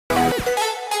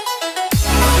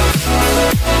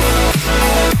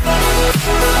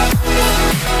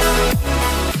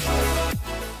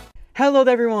Hello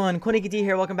there everyone, Coolnickyd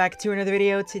here, welcome back to another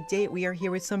video. Today we are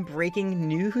here with some breaking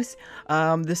news.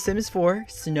 The Sims 4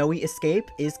 Snowy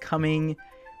Escape is coming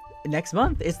next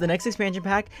month. It's the next expansion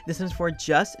pack. The Sims 4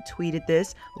 just tweeted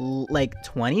this like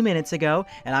 20 minutes ago,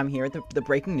 and I'm here with the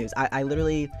breaking news. I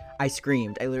literally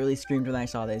screamed. I literally screamed when I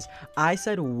saw this. I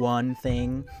said one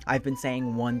thing. I've been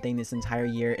saying one thing this entire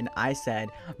year, and I said,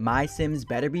 my Sims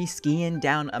better be skiing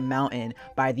down a mountain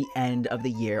by the end of the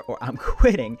year or I'm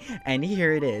quitting. And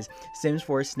here it is, Sims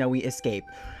 4 Snowy Escape.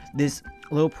 This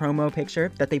little promo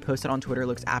picture that they posted on Twitter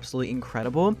looks absolutely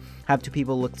incredible. Have two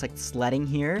people looks like sledding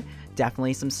here.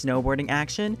 Definitely some snowboarding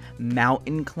action,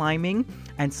 mountain climbing,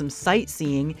 and some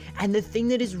sightseeing. And the thing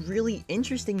that is really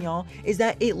interesting, y'all, is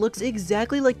that it looks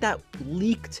exactly like that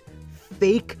leaked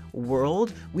fake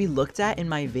world we looked at in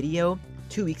my video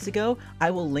 2 weeks ago.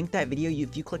 I will link that video.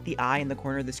 If you click the eye in the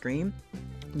corner of the screen,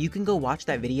 you can go watch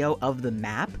that video of the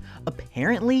map.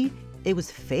 Apparently, it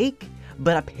was fake.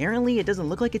 But apparently it doesn't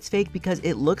look like it's fake because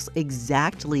it looks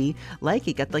exactly like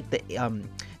it. Got like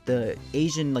the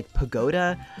Asian like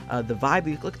pagoda, the vibe.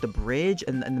 You look at the bridge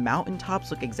and the mountaintops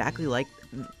look exactly like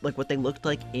what they looked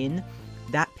like in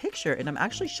that picture. And I'm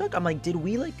actually shook. I'm like, did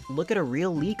we like look at a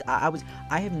real leak? I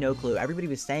have no clue. Everybody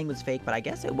was saying it was fake, but I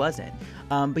guess it wasn't.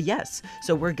 But yes,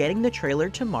 so we're getting the trailer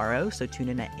tomorrow. So tune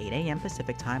in at 8 AM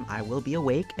Pacific time. I will be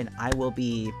awake and I will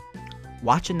be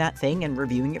watching that thing and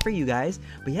reviewing it for you guys.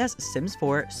 But yes, Sims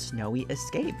 4 Snowy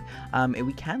Escape. And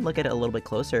we can look at it a little bit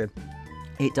closer.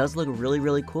 It does look really,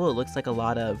 really cool. It looks like a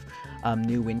lot of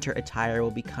new winter attire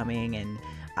will be coming, and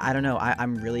I don't know,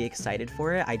 I'm really excited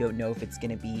for it. I don't know if it's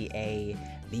going to be a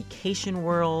vacation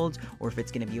world or if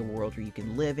it's going to be a world where you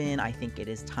can live in. I think it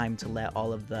is time to let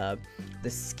all of the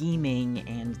scheming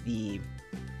and the,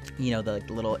 you know, the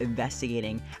little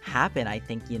investigating happen. I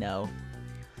think, you know,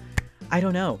 I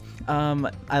don't know.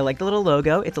 I like the little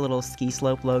logo. It's a little ski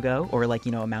slope logo, or like,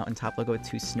 you know, a mountaintop logo with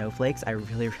two snowflakes. I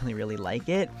really, really, really like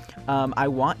it. I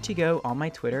want to go on my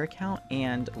Twitter account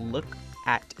and look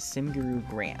at SimGuru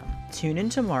Graham. Tune in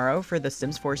tomorrow for the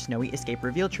Sims 4 Snowy Escape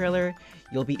reveal trailer.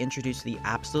 You'll be introduced to the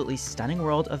absolutely stunning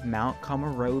world of Mount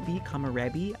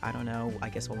Komorebi. I don't know. I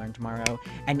guess we'll learn tomorrow.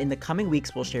 And in the coming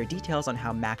weeks, we'll share details on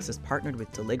how Max has partnered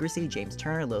with Deligracy, James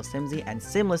Turner, Lil Simsy, and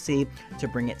Simlessy to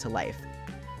bring it to life.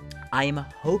 I am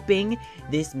hoping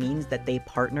this means that they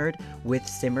partnered with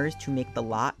Simmers to make the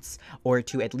lots, or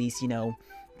to at least, you know,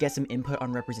 get some input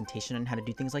on representation and how to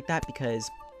do things like that, because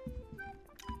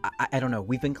I don't know.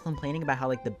 We've been complaining about how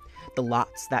like the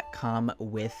lots that come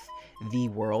with the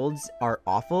worlds are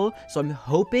awful. So I'm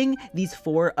hoping these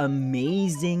four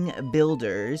amazing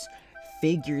builders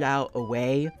figured out a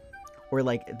way, or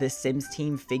like the Sims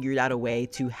team figured out a way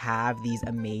to have these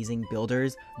amazing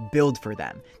builders build for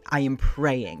them. I am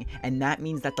praying, and that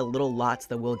means that the little lots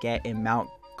that we'll get in Mount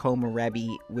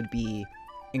Komorebi would be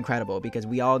incredible, because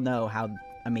we all know how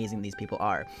amazing these people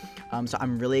are. So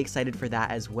I'm really excited for that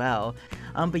as well.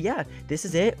 But yeah, this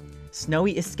is it.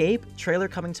 Snowy Escape trailer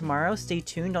coming tomorrow. Stay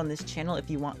tuned on this channel if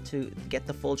you want to get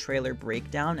the full trailer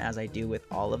breakdown, as I do with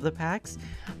all of the packs.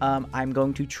 I'm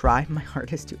going to try my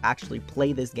hardest to actually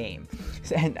play this game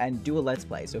and do a let's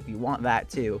play, so if you want that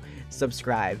too,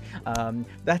 subscribe.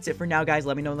 That's it for now, guys.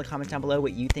 Let me know in the comments down below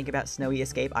what you think about Snowy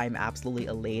Escape. I'm absolutely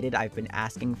elated. I've been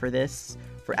asking for this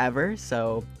forever,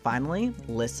 so finally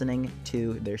listening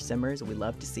to their simmers. We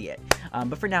love to see it.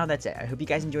 But for now, that's it. I hope you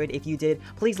guys enjoyed. If you did,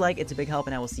 please like. It's a big help,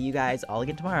 and I will see you guys all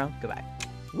again tomorrow. Goodbye.